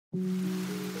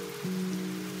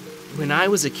When I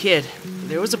was a kid,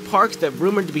 there was a park that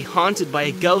rumored to be haunted by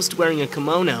a ghost wearing a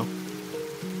kimono.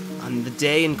 On the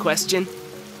day in question,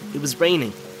 it was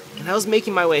raining, and I was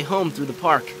making my way home through the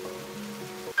park.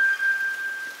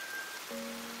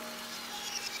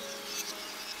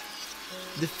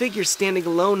 The figure standing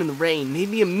alone in the rain made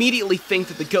me immediately think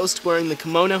that the ghost wearing the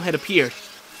kimono had appeared.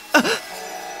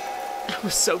 I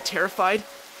was so terrified,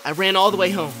 I ran all the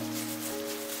way home.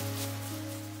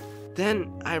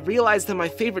 Then I realized that my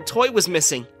favorite toy was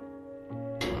missing.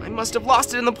 I must have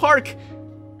lost it in the park.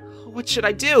 What should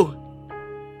I do?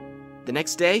 The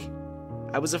next day,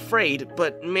 I was afraid,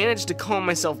 but managed to calm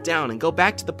myself down and go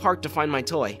back to the park to find my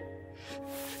toy.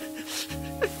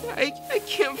 I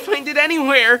can't find it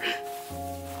anywhere.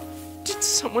 Did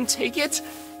someone take it?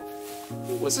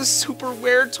 It was a super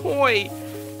rare toy.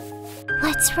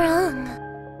 What's wrong?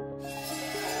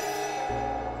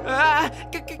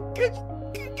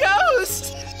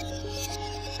 Ghost!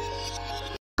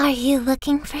 Are you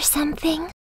looking for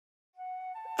something?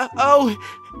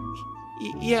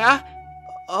 Yeah?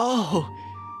 Oh,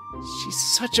 she's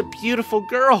such a beautiful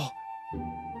girl.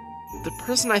 The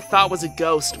person I thought was a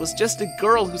ghost was just a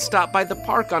girl who stopped by the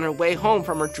park on her way home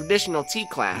from her traditional tea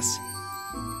class.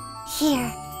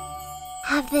 Here,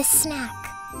 have this snack.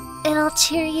 It'll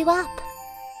cheer you up.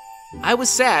 I was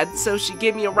sad, so she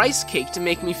gave me a rice cake to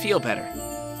make me feel better.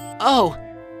 Oh,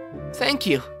 thank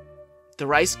you. The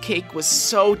rice cake was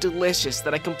so delicious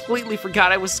that I completely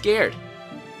forgot I was scared.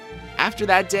 After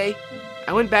that day,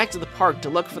 I went back to the park to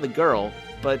look for the girl,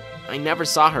 but I never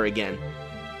saw her again.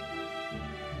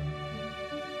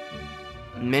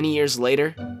 Many years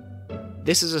later,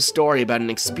 this is a story about an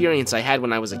experience I had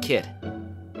when I was a kid.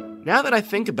 Now that I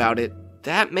think about it,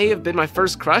 that may have been my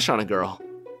first crush on a girl.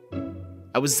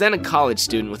 I was then a college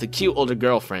student with a cute older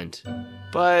girlfriend,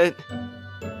 but...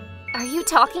 Are you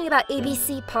talking about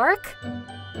ABC Park?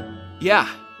 Yeah,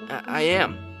 I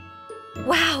am.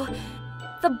 Wow,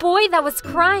 the boy that was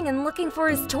crying and looking for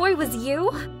his toy was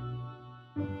you?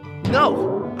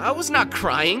 No, I was not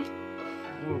crying.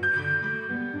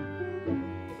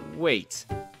 Wait.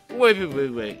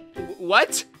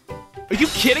 What? Are you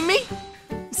kidding me?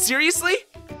 Seriously?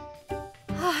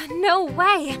 No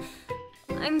way.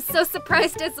 I'm so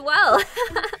surprised as well.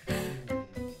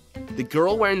 The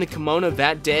girl wearing the kimono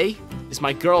that day is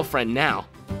my girlfriend now.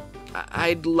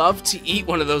 I'd love to eat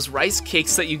one of those rice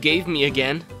cakes that you gave me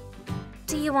again.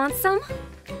 Do you want some?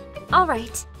 All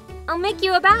right, I'll make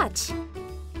you a batch.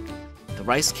 The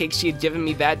rice cake she had given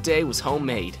me that day was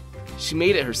homemade. She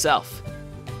made it herself.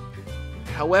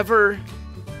 However,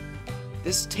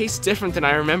 this tastes different than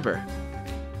I remember.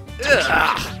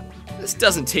 Ugh, this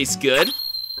doesn't taste good.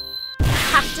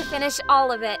 Have to finish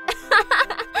all of it.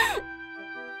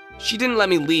 She didn't let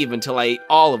me leave until I ate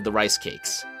all of the rice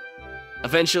cakes.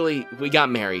 Eventually, we got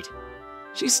married.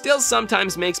 She still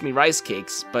sometimes makes me rice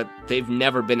cakes, but they've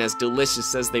never been as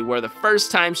delicious as they were the first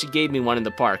time she gave me one in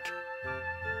the park.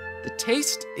 The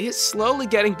taste is slowly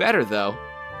getting better, though.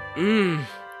 Yummy!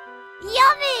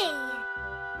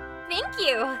 Thank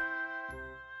you.